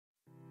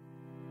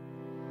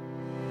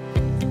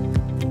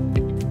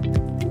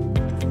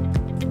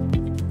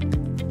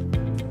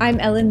I'm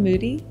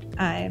Moody.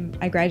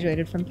 I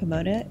graduated from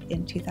Pomona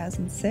in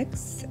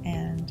 2006,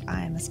 and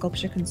I'm a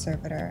sculpture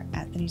conservator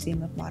at the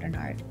Museum of Modern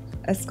Art.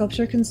 A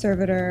sculpture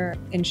conservator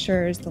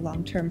ensures the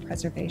long-term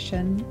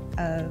preservation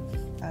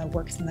of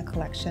works in the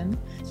collection,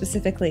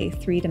 specifically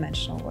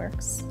three-dimensional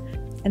works.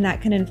 And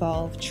that can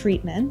involve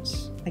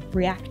treatment, like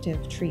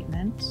reactive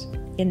treatment,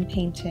 in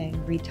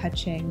painting,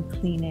 retouching,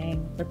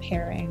 cleaning,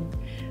 repairing.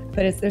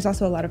 But there's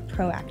also a lot of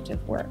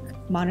proactive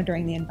work,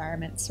 monitoring the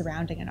environment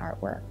surrounding an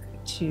artwork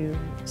to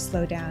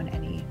slow down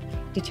any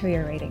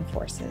deteriorating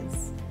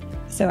forces.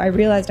 So I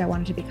realized I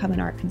wanted to become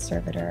an art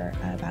conservator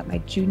about my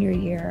junior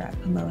year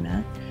at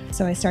Pomona.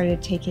 So I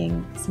started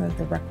taking some of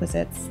the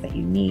requisites that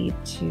you need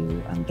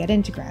to get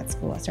into grad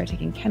school. I started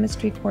taking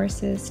chemistry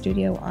courses,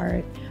 studio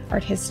art,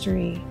 art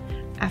history.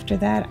 After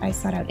that, I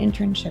sought out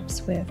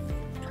internships with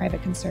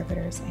private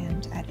conservators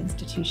and at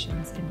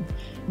institutions in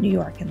New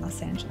York and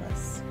Los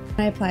Angeles.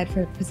 I applied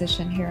for a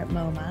position here at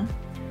MoMA,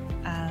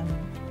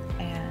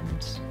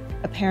 and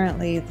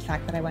apparently the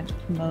fact that I went to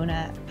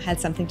Pomona had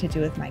something to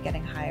do with my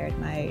getting hired.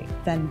 My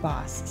then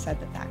boss said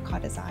that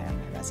caught his eye on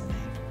my resume.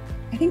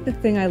 I think the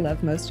thing I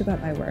love most about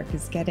my work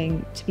is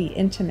getting to be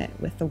intimate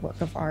with the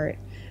work of art.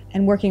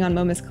 And working on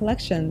MoMA's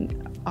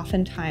collection,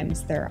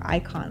 oftentimes there are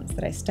icons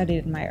that I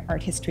studied in my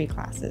art history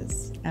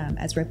classes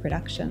as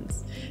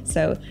reproductions.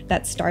 So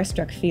that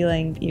starstruck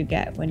feeling you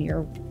get when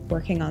you're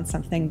working on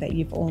something that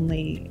you've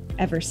only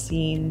ever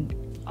seen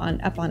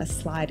up on a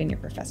slide in your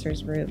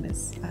professor's room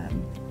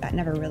that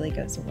never really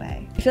goes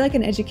away. I feel like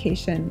an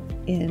education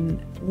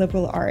in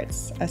liberal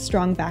arts, a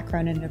strong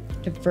background in a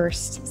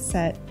diverse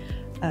set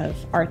of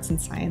arts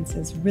and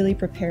sciences really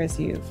prepares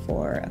you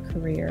for a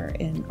career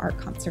in art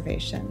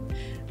conservation.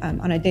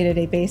 On a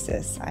day-to-day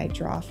basis, I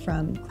draw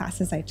from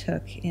classes I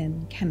took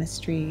in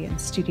chemistry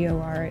and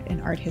studio art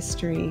and art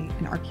history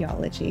and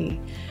archaeology.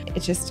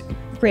 It's just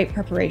great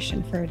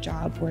preparation for a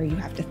job where you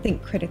have to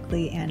think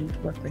critically and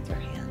work with your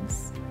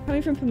hands.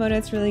 Coming from Pomona,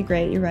 it's really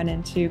great. You run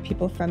into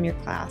people from your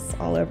class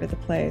all over the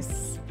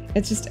place.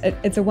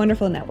 It's a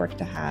wonderful network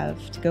to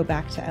have, to go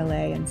back to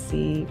LA and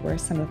see where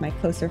some of my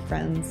closer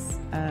friends,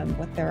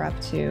 what they're up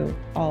to,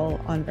 all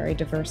on very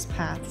diverse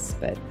paths,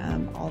 but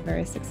all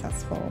very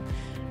successful.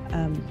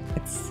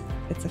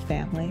 It's a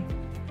family.